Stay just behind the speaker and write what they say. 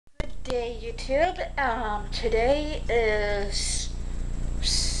day, YouTube. Today is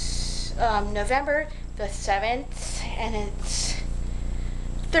November the 7th, and it's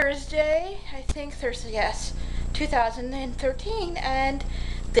Thursday, I think Thursday, yes, 2013, and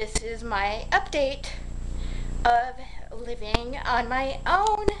this is my update of living on my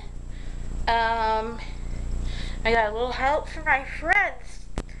own. I got a little help from my friends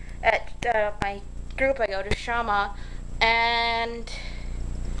at my group I go to, Shama, and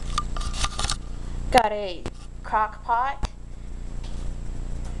got a crock pot.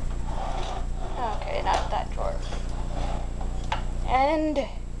 Okay, not that drawer. And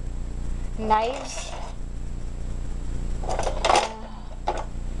knives.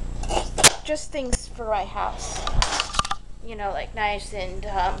 Just things for my house. You know, like knives and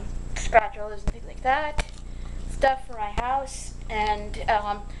spatulas and things like that. Stuff for my house. And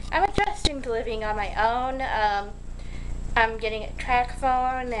I'm adjusting to living on my own. I'm getting a track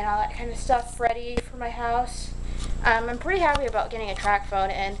phone and all that kind of stuff ready for my house. I'm pretty happy about getting a track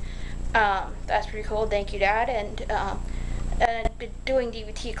phone, and that's pretty cool. Thank you, Dad. And I've been doing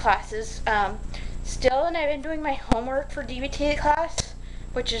DBT classes still, and I've been doing my homework for DBT class,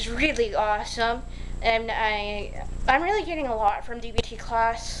 which is really awesome. And I'm really getting a lot from DBT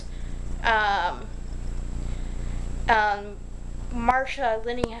class. Marsha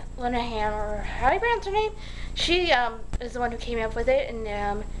Linehan, or how do you pronounce her name? She is the one who came up with it,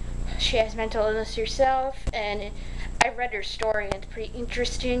 and she has mental illness herself, and I read her story, and it's pretty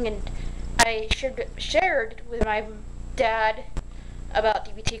interesting, and I shared with my dad about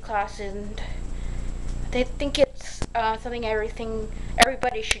DBT class, and they think it's something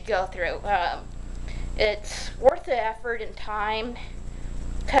everybody should go through. It's worth the effort and time,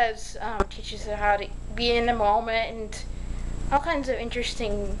 because it teaches you how to be in the moment and all kinds of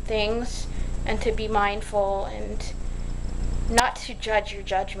interesting things, and to be mindful and not to judge your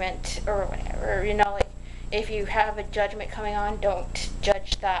judgment or whatever. You know, like if you have a judgment coming on, don't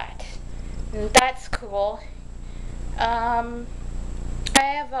judge that. And that's cool. I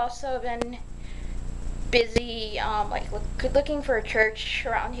have also been busy looking for a church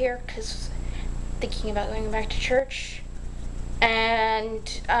around here, because thinking about going back to church.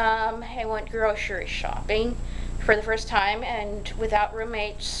 And I went grocery shopping for the first time, and without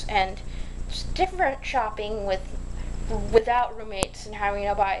roommates, and just different shopping without roommates, and having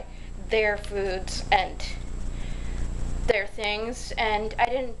to buy their foods and their things. And I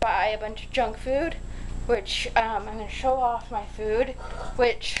didn't buy a bunch of junk food, which I'm going to show off my food,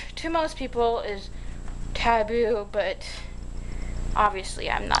 which to most people is taboo, but obviously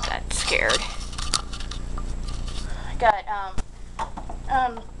I'm not that scared. I got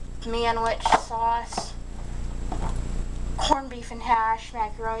sandwich sauce, corned beef and hash,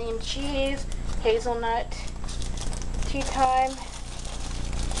 macaroni and cheese, hazelnut, tea time,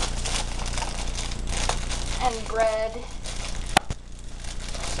 and bread.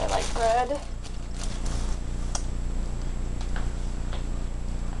 I like bread.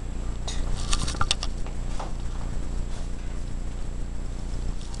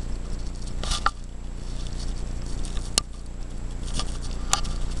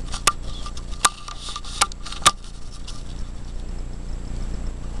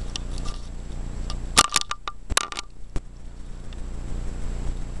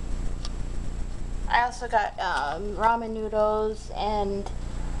 I also got ramen noodles and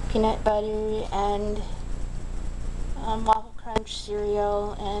peanut butter and waffle crunch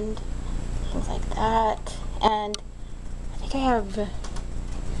cereal and things like that. And I think I have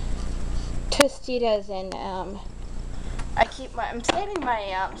Tostitas, and I'm saving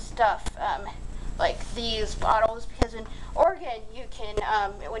my stuff, like these bottles, because in Oregon you can,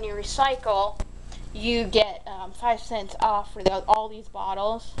 when you recycle, you get 5 cents off for all these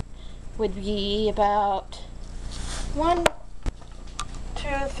bottles. Would be about 1,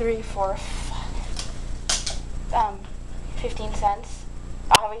 2, 3, 4, 5, 15 cents,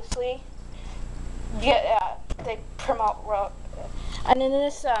 obviously. Yeah, they promote. And in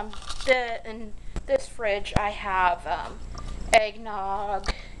this fridge I have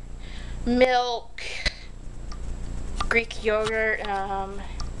eggnog, milk, Greek yogurt.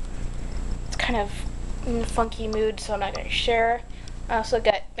 It's kind of in a funky mood, so I'm not going to share. I also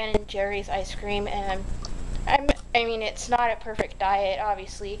got Ben and Jerry's ice cream, and I mean, it's not a perfect diet,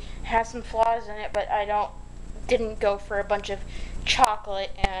 obviously. It has some flaws in it, but didn't go for a bunch of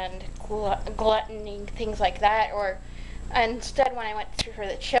chocolate and gluttony, things like that. Or instead, when I went for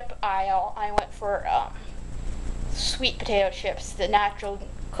the chip aisle, I went for sweet potato chips, the natural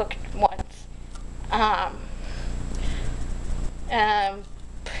cooked ones.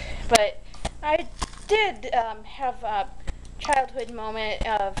 But I did have childhood moment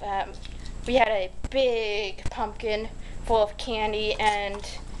of we had a big pumpkin full of candy,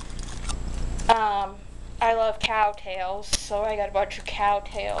 and I love cow tails, so I got a bunch of cow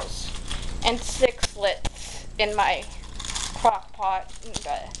tails and 6 slits in my crock pot.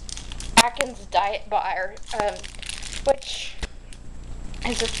 Atkins Diet Bar, which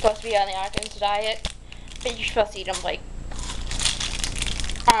is supposed to be on the Atkins diet, but you're supposed to eat them like,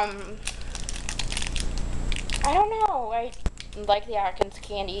 I don't know, I like the Atkins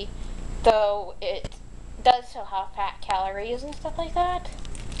candy, though it does still have fat calories and stuff like that,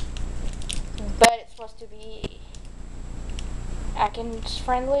 but it's supposed to be Atkins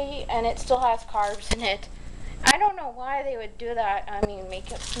friendly, and it still has carbs in it. I don't know why they would do that. I mean,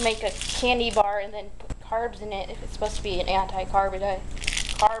 make a candy bar and then put carbs in it if it's supposed to be an anti-carb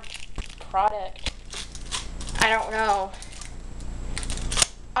product. I don't know.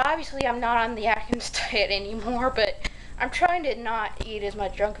 Obviously, I'm not on the Atkins diet anymore, but I'm trying to not eat as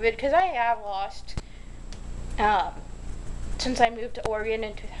much junk food because I have lost, since I moved to Oregon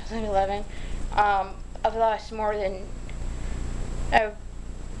in 2011, I've lost more than, I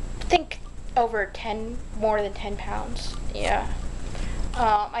think, more than 10 pounds. Yeah.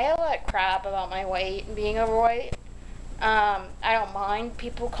 I get a lot of crap about my weight and being overweight. I don't mind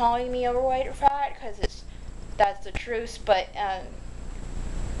people calling me overweight or fat because that's the truth, but I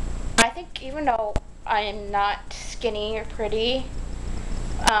think even though I am not skinny or pretty,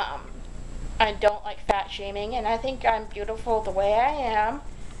 I don't like fat shaming, and I think I'm beautiful the way I am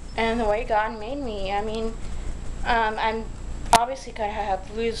and the way God made me. I mean, I'm obviously going to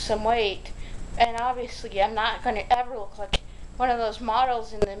lose some weight, and obviously I'm not going to ever look like one of those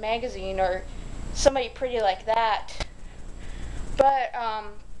models in the magazine or somebody pretty like that. But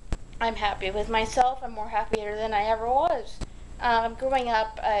I'm happy with myself. I'm more happier than I ever was. Growing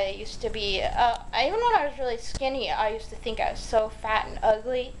up, I used to be, even when I was really skinny, I used to think I was so fat and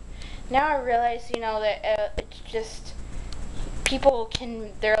ugly. Now I realize, that it's just,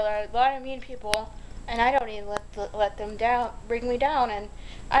 there are a lot of mean people, and I don't even let them bring me down, and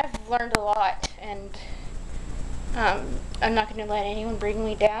I've learned a lot, and I'm not going to let anyone bring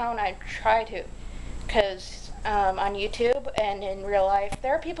me down. I try to, because on YouTube and in real life,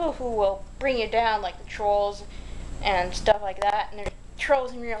 there are people who will bring you down, like the trolls and stuff like that, and they're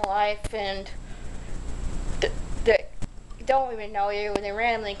trolls in real life, and they don't even know you, and they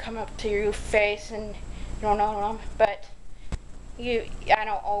randomly come up to your face, and you don't know them, but I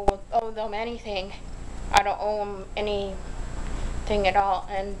don't owe them anything. I don't owe them anything at all,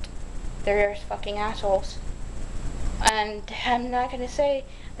 and they're just fucking assholes. And I'm not gonna say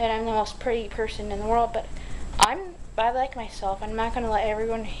that I'm the most pretty person in the world, but I like myself. I'm not gonna let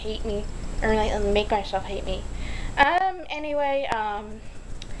everyone hate me or make myself hate me. Anyway, I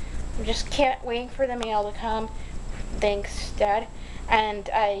just can't wait for the mail to come. Thanks, Dad. And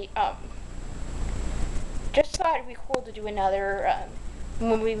I just thought it'd be cool to do another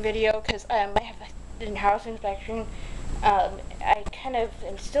moving video because I have a house inspection. I kind of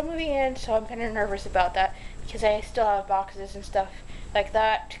am still moving in, so I'm kind of nervous about that because I still have boxes and stuff like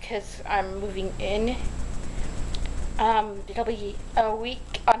that because I'm moving in. It'll be a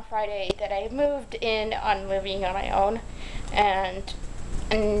week on Friday that I moved in on living on my own, and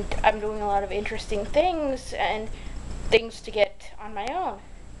I'm doing a lot of interesting things and things to get on my own.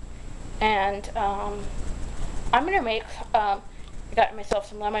 And I'm gonna make I got myself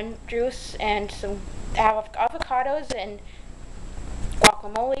some lemon juice and some avocados and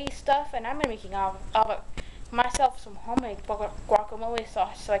guacamole stuff, and I'm gonna making myself some homemade guacamole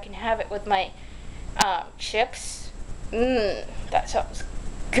sauce so I can have it with my chips. That sounds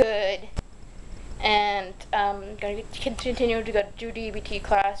good. And I'm going to continue to go to DBT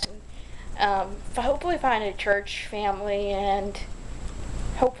class and hopefully find a church family and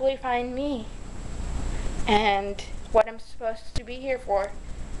hopefully find me and what I'm supposed to be here for,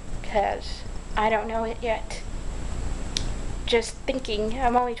 because I don't know it yet. Just thinking,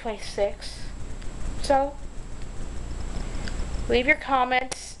 I'm only 26. So, leave your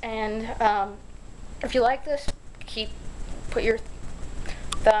comments, and if you like this, put your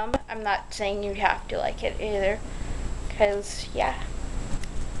thumb. I'm not saying you have to like it either, because yeah.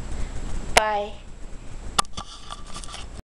 Bye.